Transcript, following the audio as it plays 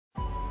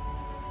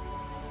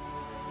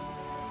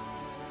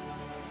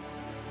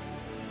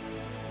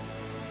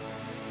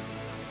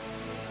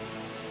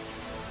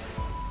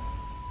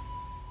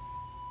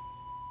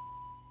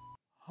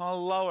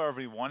Hello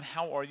everyone,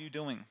 how are you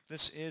doing?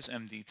 This is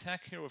MD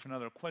Tech here with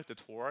another quick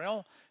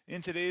tutorial.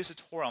 In today's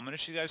tutorial, I'm going to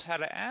show you guys how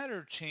to add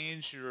or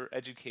change your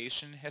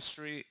education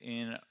history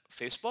in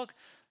Facebook.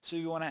 So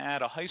if you want to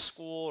add a high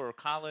school or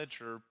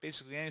college or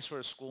basically any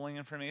sort of schooling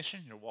information,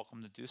 you're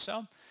welcome to do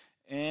so.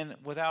 And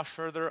without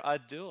further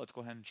ado, let's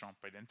go ahead and jump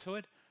right into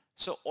it.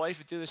 So all you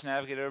have to do is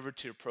navigate over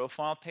to your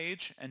profile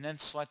page and then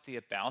select the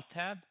About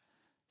tab,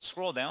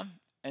 scroll down,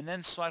 and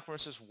then select where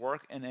it says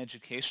Work and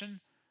Education.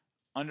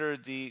 Under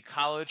the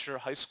college or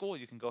high school,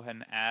 you can go ahead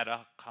and add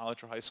a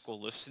college or high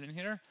school listed in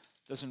here.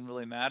 Doesn't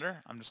really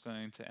matter. I'm just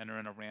going to enter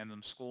in a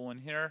random school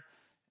in here,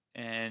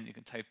 and you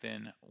can type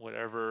in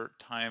whatever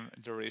time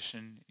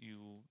duration you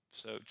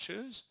so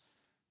choose.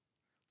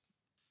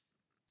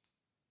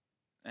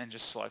 And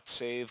just select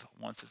Save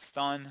once it's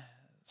done.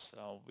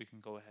 So we can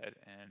go ahead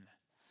and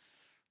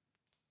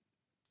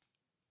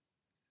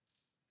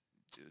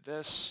do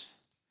this,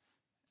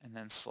 and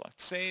then select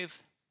Save.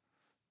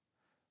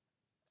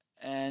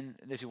 And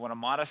if you want to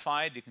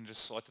modify it, you can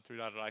just select the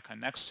three-dotted icon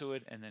next to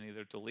it and then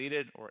either delete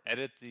it or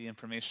edit the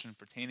information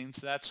pertaining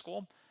to that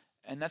school.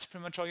 And that's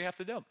pretty much all you have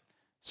to do.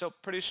 So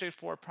pretty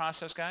straightforward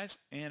process, guys.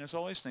 And as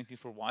always, thank you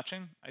for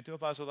watching. I do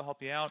hope I was able to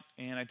help you out,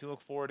 and I do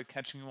look forward to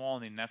catching you all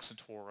in the next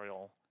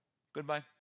tutorial. Goodbye.